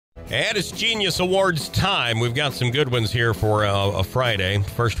And it's Genius Awards time. We've got some good ones here for a Friday.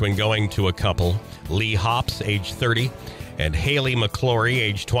 First one going to a couple. Lee Hops, age 30, and Haley McClory,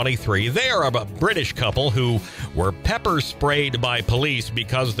 age 23. They are a British couple who were pepper sprayed by police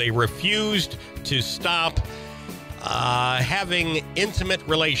because they refused to stop having intimate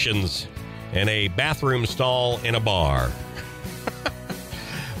relations in a bathroom stall in a bar.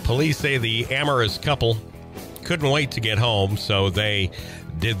 Police say the amorous couple couldn't wait to get home, so they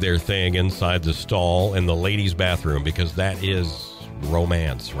did their thing inside the stall in the ladies' bathroom, because that is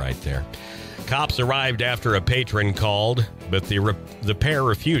romance right there. Cops arrived after a patron called, but the pair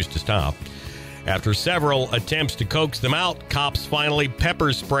refused to stop. After several attempts to coax them out, cops finally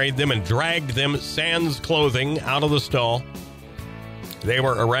pepper sprayed them and dragged them sans clothing out of the stall. They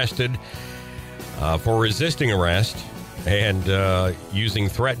were arrested for resisting arrest and using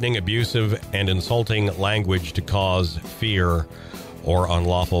threatening, abusive, and insulting language to cause fear or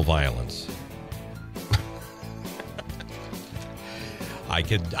unlawful violence. I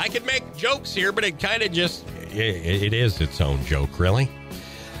could make jokes here, but it kind of just it is its own joke, really.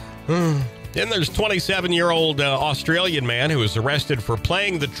 Then there's 27-year-old Australian man who was arrested for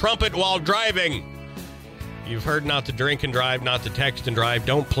playing the trumpet while driving. You've heard not to drink and drive, not to text and drive.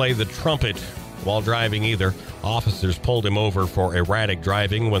 Don't play the trumpet while driving either. Officers pulled him over for erratic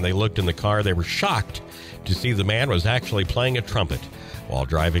driving. When they looked in the car, they were shocked to see the man was actually playing a trumpet while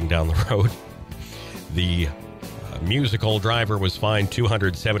driving down the road. The musical driver was fined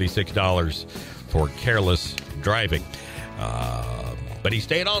 $276 for careless driving. But he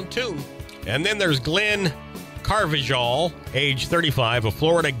stayed on tune. And then there's Glenn Carvajal, age 35, a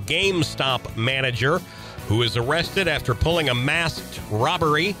Florida GameStop manager who was arrested after pulling a masked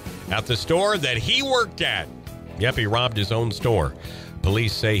robbery at the store that he worked at. Yep, he robbed his own store.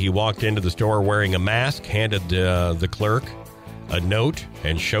 Police say he walked into the store wearing a mask, handed the clerk a note,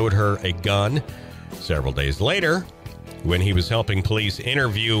 and showed her a gun. Several days later, when he was helping police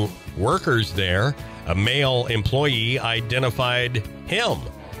interview workers there, a male employee identified him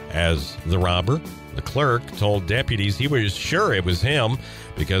as the robber. The clerk told deputies he was sure it was him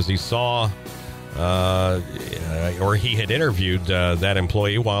because he saw or he had interviewed that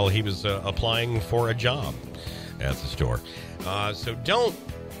employee while he was applying for a job at the store. So don't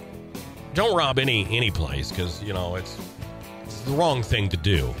rob any place, because it's the wrong thing to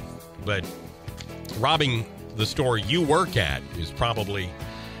do. But robbing the store you work at is probably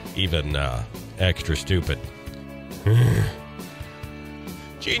even extra stupid.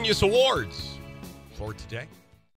 Genius Awards for today.